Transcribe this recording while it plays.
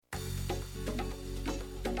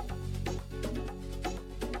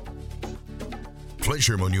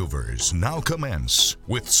pleasure maneuvers now commence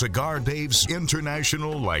with Cigar Dave's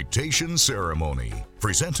International Lightation Ceremony,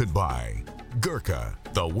 presented by Gurkha,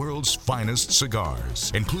 the world's finest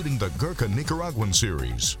cigars, including the Gurkha Nicaraguan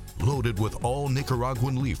series. Loaded with all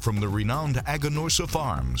Nicaraguan leaf from the renowned Aganorsa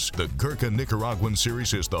Farms, the Gurkha Nicaraguan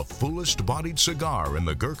series is the fullest-bodied cigar in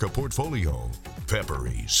the Gurkha portfolio.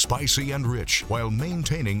 Peppery, spicy, and rich, while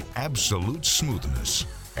maintaining absolute smoothness.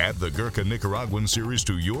 Add the Gurkha Nicaraguan series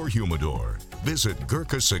to your humidor. Visit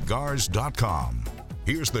GurkhaCigars.com.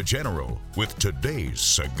 Here's the General with today's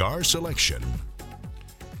cigar selection.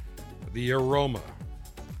 The aroma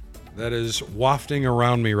that is wafting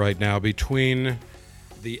around me right now between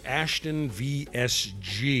the Ashton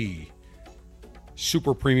VSG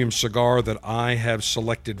super premium cigar that I have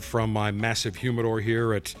selected from my massive humidor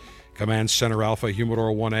here at Command Center Alpha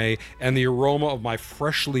Humidor 1A, and the aroma of my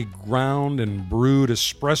freshly ground and brewed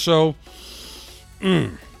espresso.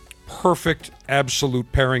 Perfect,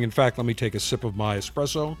 absolute pairing. In fact, let me take a sip of my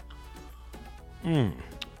espresso.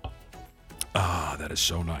 That is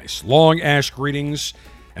so nice. Long Ash greetings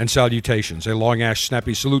and salutations. A Long Ash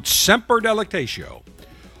snappy salute. Semper Delectatio.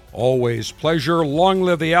 Always pleasure. Long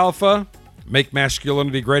live the Alpha. Make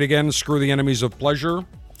masculinity great again. Screw the enemies of pleasure.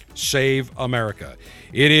 Save America.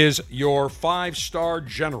 It is your 5-star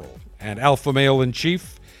general and alpha male in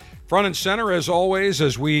chief. Front and center, as always,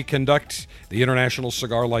 as we conduct the International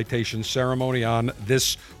Cigar Lightation Ceremony on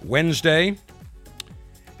this Wednesday.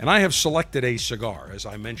 And I have selected a cigar, as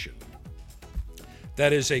I mentioned,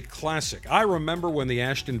 that is a classic. I remember when the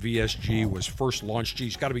Ashton VSG was first launched.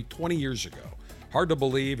 Geez, got to be 20 years ago. Hard to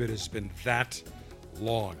believe it has been that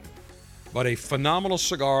long. But a phenomenal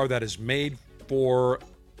cigar that is made for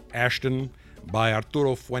Ashton by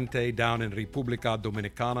Arturo Fuente down in República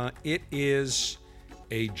Dominicana. It is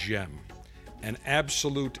a gem, an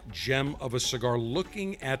absolute gem of a cigar.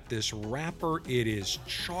 Looking at this wrapper, it is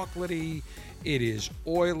chocolatey, it is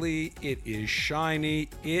oily, it is shiny,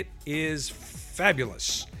 it is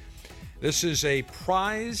fabulous. This is a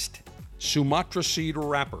prized Sumatra seed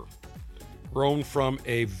wrapper grown from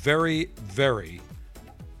a very, very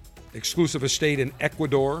exclusive estate in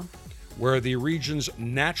Ecuador, where the region's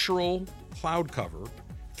natural cloud cover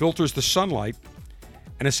filters the sunlight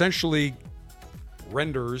and essentially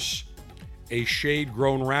renders a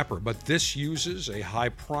shade-grown wrapper. But this uses a high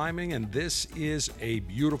priming, and this is a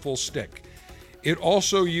beautiful stick. It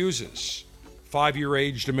also uses 5-year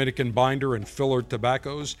age Dominican binder and filler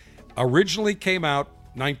tobaccos. Originally came out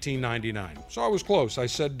 1999. So I was close. I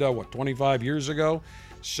said, 25 years ago?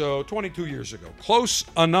 So 22 years ago. Close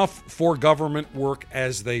enough for government work,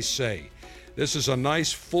 as they say. This is a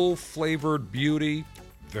nice, full-flavored beauty.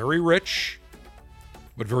 Very rich,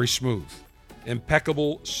 but very smooth.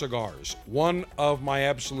 Impeccable cigars. One of my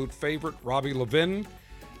absolute favorite, Robbie Levin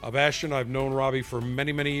of Ashton. I've known Robbie for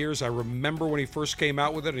many, many years. I remember when he first came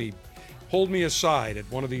out with it, and he pulled me aside at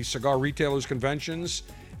one of these cigar retailers conventions,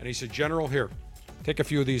 and he said, General, here, take a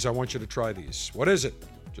few of these. I want you to try these. What is it?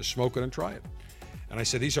 Just smoke it and try it. And I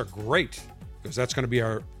said, these are great, because that's going to be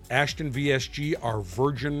our Ashton VSG, our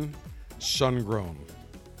virgin sun-grown.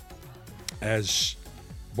 As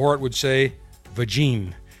Borat would say,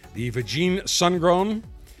 Vagine. The Vagine sun-grown,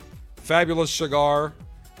 fabulous cigar.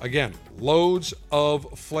 Again, loads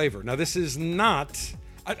of flavor. Now, this is not,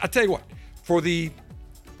 I'll tell you what, for the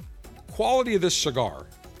quality of this cigar,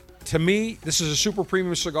 to me, this is a super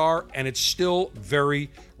premium cigar, and it's still very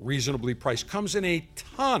reasonably priced. Comes in a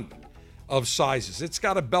ton of sizes. It's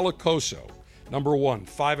got a Bellicoso, number 1,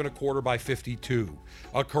 5 1/4 by 52.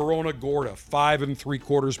 A Corona Gorda, 5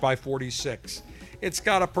 3/4 by 46. It's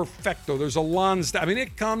got a Perfecto. There's a Lanza. I mean,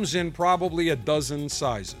 it comes in probably a dozen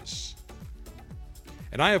sizes.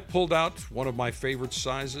 And I have pulled out one of my favorite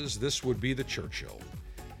sizes. This would be the Churchill.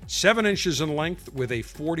 7 inches in length with a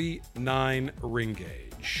 49 ring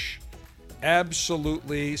gauge.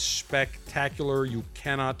 Absolutely spectacular. You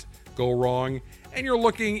cannot go wrong. And you're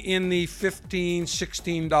looking in the $15,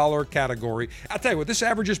 $16 category. I'll tell you what, this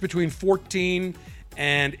averages between $14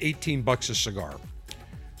 and $18 a cigar.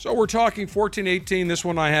 So we're talking 14, 18. This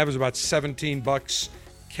one I have is about $17.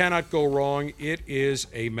 Cannot go wrong. It is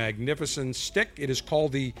a magnificent stick. It is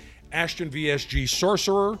called the Ashton VSG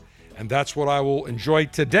Sorcerer, and that's what I will enjoy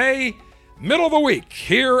today, middle of the week,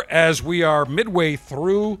 here as we are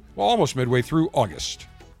almost midway through August.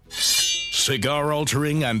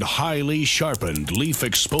 Cigar-altering and highly sharpened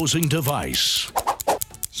leaf-exposing device.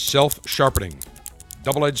 Self-sharpening.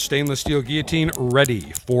 Double-edged stainless steel guillotine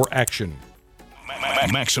ready for action.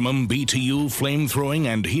 Maximum BTU flame-throwing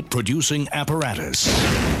and heat-producing apparatus.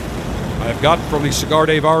 I've got from the Cigar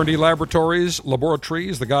Dave R&D Laboratories,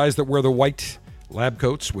 the guys that wear the white lab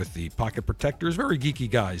coats with the pocket protectors. Very geeky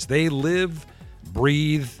guys. They live,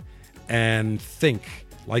 breathe, and think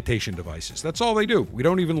lightation devices. That's all they do. We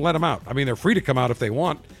don't even let them out. I mean, they're free to come out if they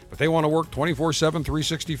want, but they want to work 24/7,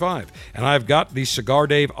 365. And I've got the Cigar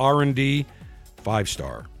Dave R&D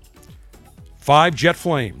 5-star. 5 jet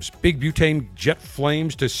flames, big butane jet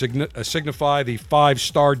flames to signify the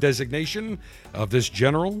 5-star designation of this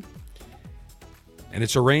general. And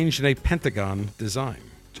it's arranged in a pentagon design,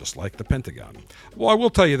 just like the Pentagon. Well, I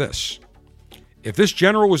will tell you this. If this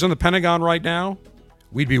general was in the Pentagon right now,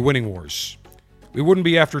 we'd be winning wars. We wouldn't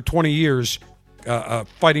be, after 20 years,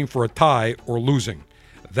 fighting for a tie or losing.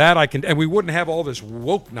 That I can, and we wouldn't have all this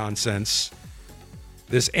woke nonsense,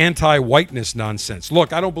 this anti-whiteness nonsense.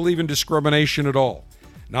 Look, I don't believe in discrimination at all.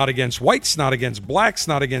 Not against whites, not against blacks,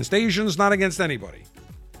 not against Asians, not against anybody.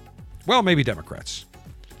 Well, maybe Democrats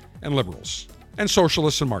and liberals and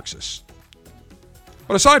socialists and Marxists.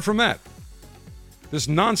 But aside from that, this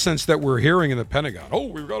nonsense that we're hearing in the Pentagon, oh,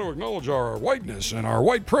 we've got to acknowledge our whiteness and our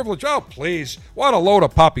white privilege. Oh, please. What a load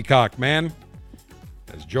of poppycock, man.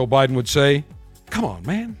 As Joe Biden would say, come on,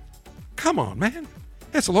 man. Come on, man.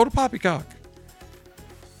 It's a load of poppycock.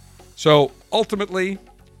 So ultimately,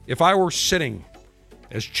 if I were sitting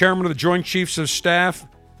as chairman of the Joint Chiefs of Staff,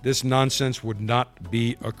 this nonsense would not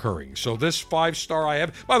be occurring. So this 5-star I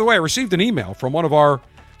have, by the way, I received an email from one of our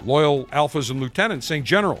loyal alphas and lieutenants saying,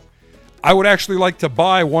 General, I would actually like to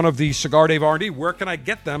buy one of the Cigar Dave R&D. Where can I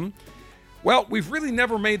get them? Well, we've really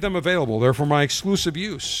never made them available. They're for my exclusive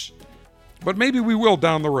use. But maybe we will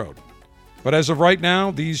down the road. But as of right now,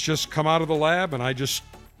 these just come out of the lab, and I just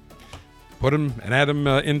put them and add them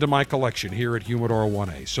into my collection here at Humidor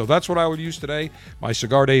 1A. So that's what I would use today, my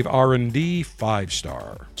Cigar Dave R&D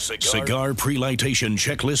 5-star. Cigar pre-lightation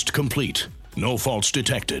checklist complete. No faults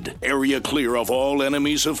detected. Area clear of all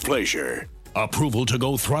enemies of pleasure. Approval to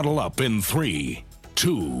go throttle up in 3,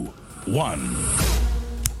 2, 1.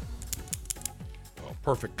 Oh,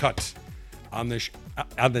 perfect cut on this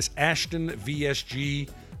Ashton VSG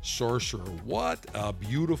Sorcerer. What a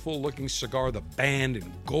beautiful looking cigar. The band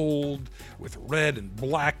in gold with red and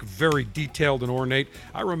black, very detailed and ornate.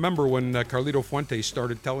 I remember when Carlito Fuentes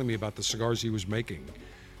started telling me about the cigars he was making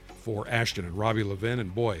for Ashton and Robbie Levin,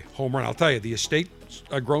 and boy, home run. I'll tell you, the estate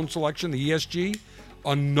grown selection, the ESG,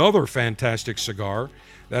 another fantastic cigar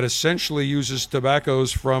that essentially uses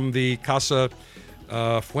tobaccos from the Casa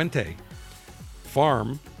Fuente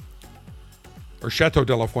farm, or Chateau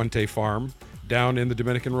de la Fuente farm, down in the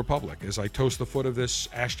Dominican Republic. As I toast the foot of this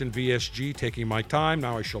Ashton VSG, taking my time,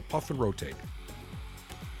 now I shall puff and rotate.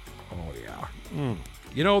 Oh, yeah.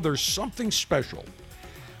 You know, there's something special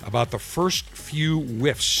about the first few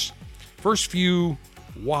whiffs, first few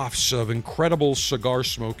wafts of incredible cigar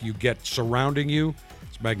smoke you get surrounding you.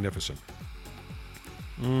 It's magnificent.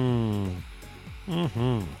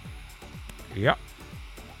 Yeah.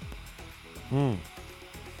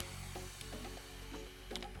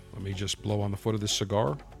 Let me just blow on the foot of this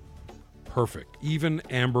cigar. Perfect. Even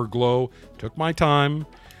amber glow. Took my time.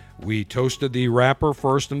 We toasted the wrapper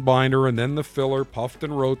first and binder, and then the filler, puffed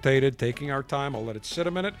and rotated, taking our time. I'll let it sit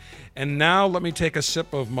a minute. And now let me take a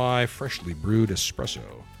sip of my freshly brewed espresso.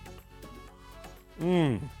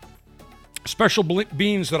 Special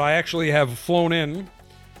beans that I actually have flown in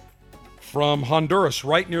from Honduras,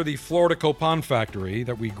 right near the Florida Copan factory,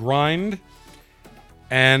 that we grind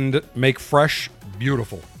and make fresh,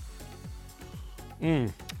 beautiful.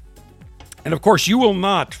 And of course, you will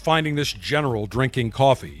not finding this general drinking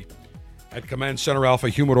coffee at Command Center Alpha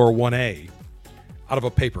Humidor 1A out of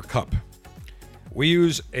a paper cup. We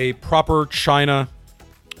use a proper China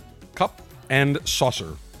cup and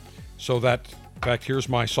saucer. So that, in fact, here's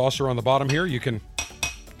my saucer on the bottom here. You can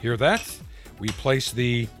hear that. We place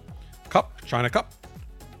the cup, China cup,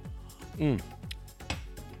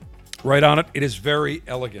 right on it. It is very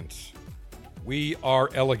elegant. We are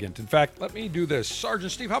elegant. In fact, let me do this.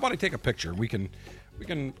 Sergeant Steve, how about I take a picture? We can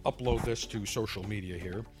upload this to social media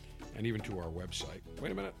here and even to our website.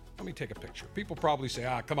 Wait a minute. Let me take a picture. People probably say,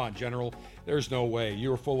 come on, General. There's no way.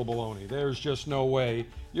 You're full of baloney. There's just no way.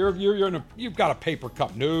 You've got a paper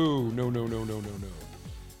cup. No.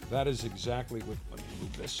 That is exactly what, let me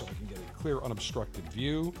move this so I can get a clear, unobstructed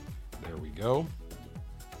view. There we go.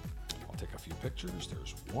 I'll take a few pictures.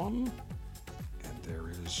 There's one, and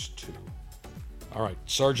there is two. All right,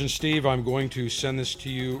 Sergeant Steve, I'm going to send this to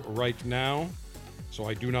you right now so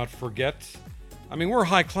I do not forget. I mean, we're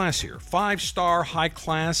high class here. 5-star high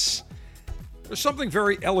class. There's something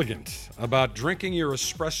very elegant about drinking your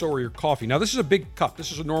espresso or your coffee. Now, this is a big cup.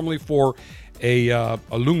 This is normally for a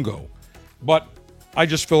lungo, but I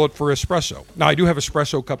just fill it for espresso. Now, I do have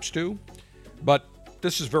espresso cups too, but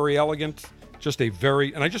this is very elegant. Just a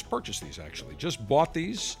very, and I just purchased these actually. Just bought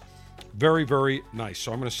these. Very, very nice.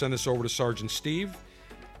 So I'm going to send this over to Sergeant Steve.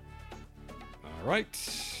 All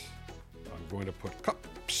right. I'm going to put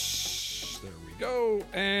cups. There we go.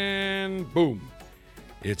 And boom.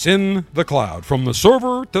 It's in the cloud. From the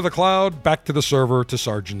server to the cloud, back to the server to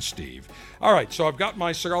Sergeant Steve. All right. So I've got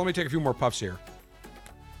my cigar. Let me take a few more puffs here.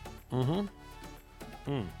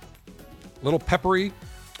 Little peppery.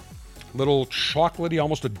 Little chocolatey,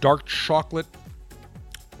 almost a dark chocolate.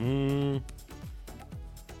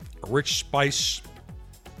 Rich spice.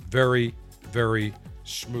 Very, very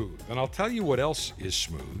smooth. And I'll tell you what else is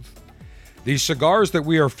smooth. The cigars that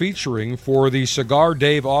we are featuring for the Cigar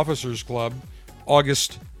Dave Officers Club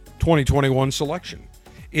August 2021 selection.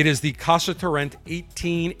 It is the Casa Turrent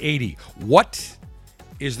 1880. What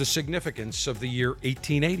is the significance of the year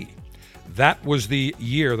 1880? That was the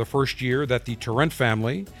year, the first year, that the Turrent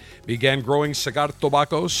family began growing cigar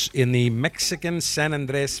tobaccos in the Mexican San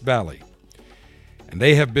Andres Valley. And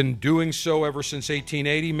they have been doing so ever since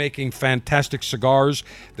 1880, making fantastic cigars.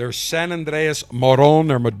 Their San Andres Moron,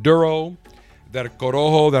 their Maduro, their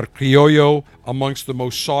Corojo, their Criollo, amongst the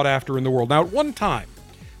most sought after in the world. Now, at one time,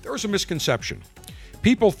 there was a misconception.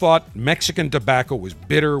 People thought Mexican tobacco was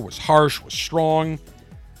bitter, was harsh, was strong.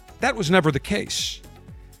 That was never the case.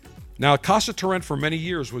 Now, Casa Turrent for many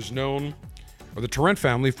years was known, or the Turrent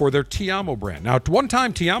family, for their Te Amo brand. Now, at one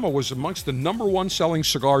time, Te Amo was amongst the number one selling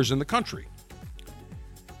cigars in the country.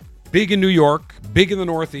 Big in New York, big in the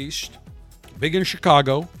Northeast, big in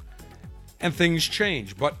Chicago, and things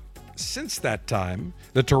changed. But since that time,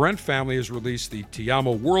 the Turrent family has released the Te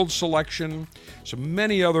Amo World Selection, so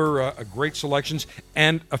many other great selections,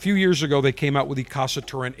 and a few years ago they came out with the Casa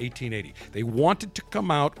Turrent 1880. They wanted to come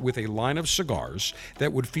out with a line of cigars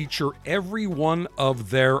that would feature every one of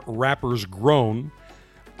their wrappers grown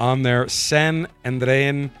on their San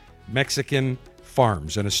Andrean Mexican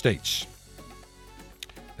farms and estates.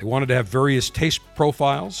 They wanted to have various taste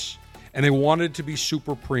profiles, and they wanted to be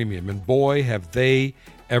super premium, and boy, have they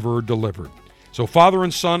ever delivered. So father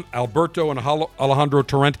and son, Alberto and Alejandro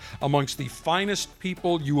Turrent, amongst the finest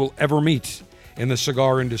people you will ever meet in the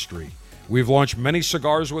cigar industry. We've launched many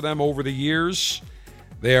cigars with them over the years.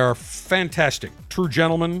 They are fantastic, true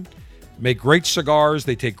gentlemen, make great cigars.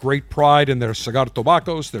 They take great pride in their cigar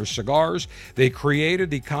tobaccos, their cigars. They created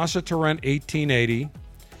the Casa Turrent 1880.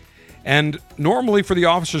 And normally for the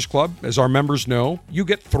Officers Club, as our members know, you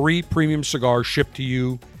get 3 premium cigars shipped to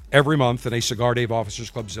you every month in a Cigar Dave Officers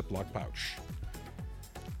Club Ziploc pouch.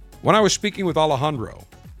 When I was speaking with Alejandro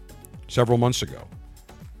several months ago,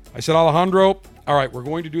 I said, Alejandro, all right, we're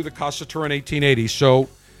going to do the Casa Turrent 1880, so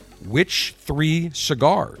which 3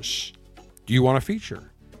 cigars do you want to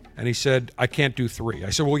feature? And he said, I can't do 3. I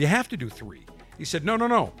said, well, you have to do 3. He said,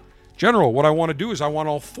 no. General, what I want to do is I want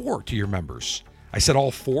all 4 to your members. I said,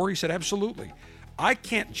 all 4? He said, absolutely. I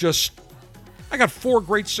got 4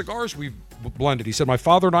 great cigars we've blended. He said, my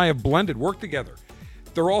father and I have blended, worked together.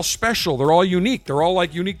 They're all special. They're all unique. They're all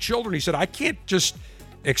like unique children. He said, I can't just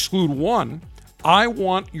exclude one. I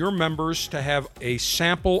want your members to have a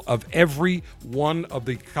sample of every one of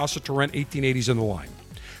the Casa Turrent 1880s in the line.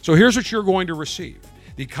 So here's what you're going to receive.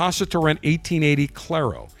 The Casa Turrent 1880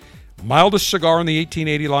 Claro. Mildest cigar in the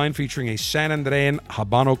 1880 line, featuring a San Andrean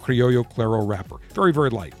Habano Criollo Claro wrapper. Very, very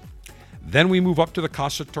light. Then we move up to the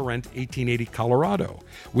Casa Turrent 1880 Colorado,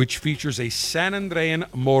 which features a San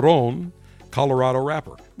Andrean Moron Colorado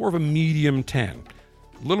wrapper. More of a medium tan.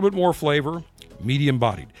 A little bit more flavor, medium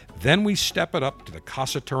bodied. Then we step it up to the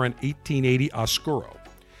Casa Turrent 1880 Oscuro.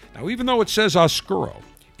 Now, even though it says Oscuro,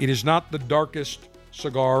 it is not the darkest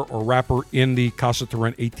cigar or wrapper in the Casa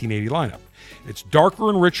Turrent 1880 lineup. It's darker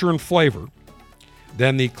and richer in flavor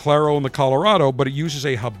than the Claro and the Colorado, but it uses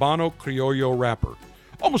a Habano Criollo wrapper.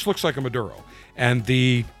 Almost looks like a Maduro. And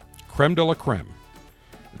the creme de la creme,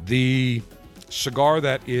 the cigar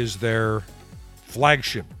that is their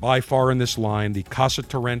flagship by far in this line, the Casa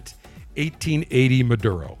Turrent 1880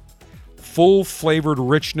 Maduro. Full flavored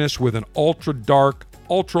richness with an ultra dark,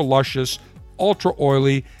 ultra luscious, ultra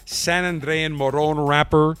oily San Andrean Moron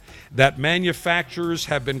wrapper that manufacturers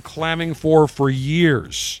have been clamming for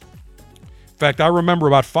years. In fact, I remember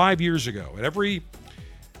about 5 years ago, at every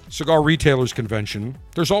cigar retailers convention,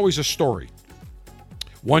 there's always a story.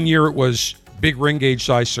 One year it was big ring gauge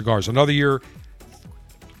size cigars. Another year,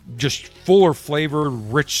 just fuller flavored,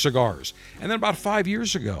 rich cigars. And then about 5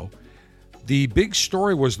 years ago, the big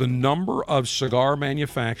story was the number of cigar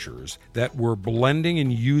manufacturers that were blending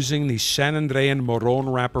and using the San Andrean Moron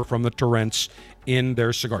wrapper from the Turrents in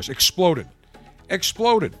their cigars. Exploded.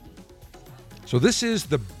 So this is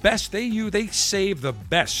the best. They save the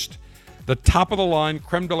best the top-of-the-line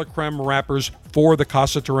creme de la creme wrappers for the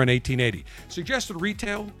Casa Turin 1880. Suggested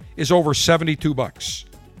retail is over $72.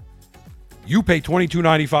 You pay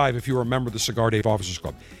 $22.95 if you're a member of the Cigar Dave Officers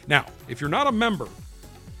Club. Now, if you're not a member,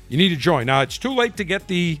 you need to join. Now, it's too late to get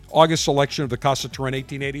the August selection of the Casa Turin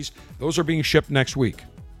 1880s. Those are being shipped next week.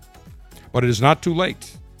 But it is not too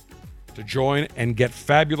late to join and get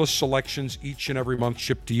fabulous selections each and every month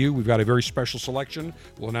shipped to you. We've got a very special selection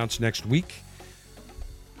we'll announce next week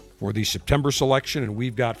for the September selection, and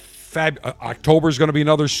we've got October is going to be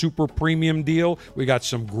another super premium deal. We got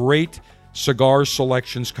some great cigar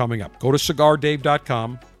selections coming up. Go to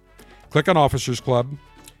CigarDave.com, click on Officers Club,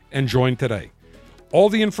 and join today. All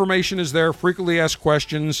the information is there, frequently asked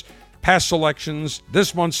questions, past selections,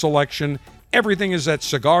 this month's selection. Everything is at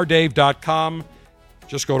CigarDave.com.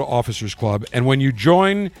 Just go to Officers Club, and when you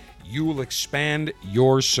join, you will expand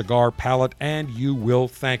your cigar palate, and you will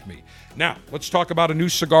thank me. Now, let's talk about a new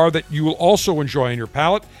cigar that you will also enjoy in your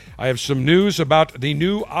palate. I have some news about the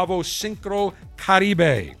new Avo Syncro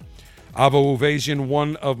Caribe. Avo Uvasian,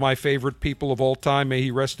 one of my favorite people of all time, may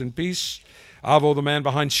he rest in peace. Avo, the man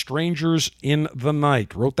behind Strangers in the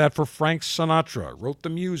Night, wrote that for Frank Sinatra, wrote the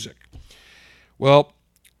music. Well,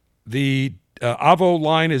 the Avo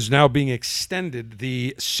line is now being extended,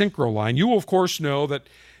 the Syncro line. You will, of course, know that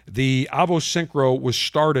the Avo Syncro was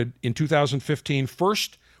started in 2015,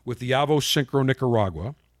 first with the Avo Syncro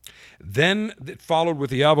Nicaragua. Then it followed with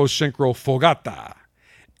the Avo Syncro Fogata.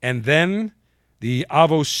 And then the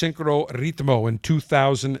Avo Syncro Ritmo in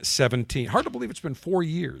 2017. Hard to believe it's been 4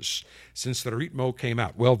 years since the Ritmo came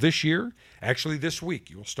out. Well, this year, actually this week,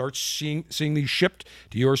 you'll start seeing these shipped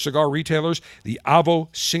to your cigar retailers. The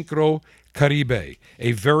Avo Syncro Caribe,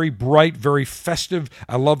 a very bright, very festive.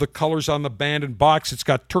 I love the colors on the band and box. It's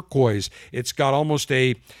got turquoise. It's got almost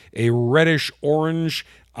a reddish orange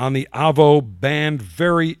on the Avo band.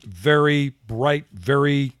 Very, very bright,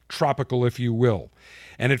 very tropical, if you will.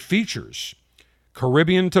 And it features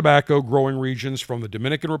Caribbean tobacco growing regions from the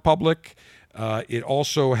Dominican Republic. It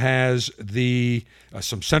also has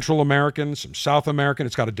some Central American, some South American.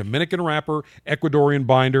 It's got a Dominican wrapper, Ecuadorian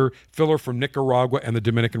binder, filler from Nicaragua and the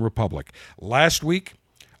Dominican Republic. Last week,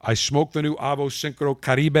 I smoked the new Avo Syncro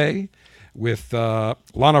Caribe with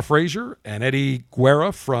Lana Fraser and Eddie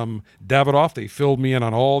Guerra from Davidoff. They filled me in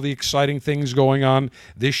on all the exciting things going on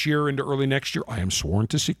this year into early next year. I am sworn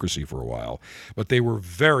to secrecy for a while, but they were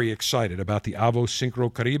very excited about the Avo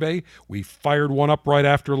Syncro Caribe. We fired one up right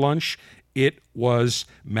after lunch. It was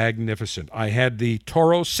magnificent. I had the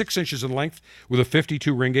Toro, 6 inches in length with a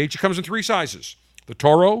 52 ring gauge. It comes in 3 sizes. The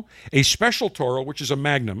Toro, a special Toro, which is a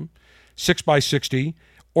Magnum, 6x60,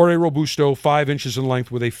 or a Robusto, 5 inches in length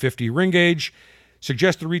with a 50 ring gauge.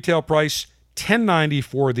 Suggested retail price, $10.90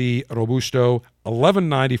 for the Robusto,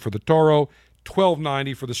 $11.90 for the Toro,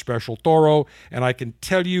 $12.90 for the special Toro, and I can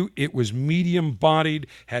tell you it was medium-bodied,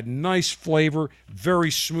 had nice flavor,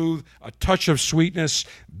 very smooth, a touch of sweetness.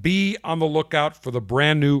 Be on the lookout for the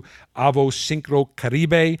brand-new Avo Syncro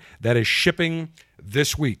Caribe that is shipping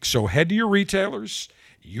this week. So head to your retailers.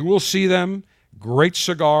 You will see them. Great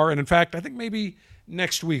cigar, and in fact, I think maybe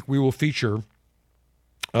next week we will feature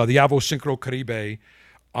the Avo Syncro Caribe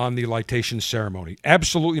on the lightation ceremony.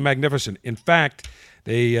 Absolutely magnificent. In fact,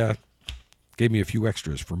 they gave me a few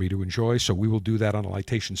extras for me to enjoy, so we will do that on a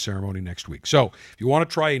lightation ceremony next week. So if you want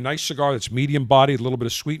to try a nice cigar that's medium-bodied, a little bit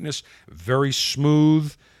of sweetness, very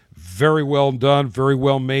smooth, very well done, very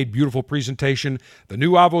well made, beautiful presentation, the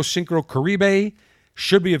new Avo Syncro Caribe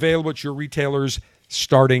should be available at your retailers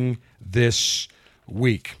starting this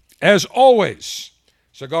week. As always,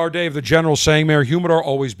 Cigar Dave, the General, saying, may our humidor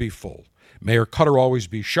always be full. May our cutter always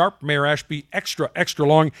be sharp. May our ash be extra, extra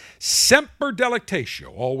long. Semper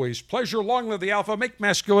Delectatio. Always pleasure. Long live the Alpha. Make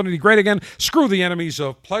masculinity great again. Screw the enemies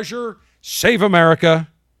of pleasure. Save America.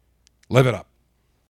 Live it up.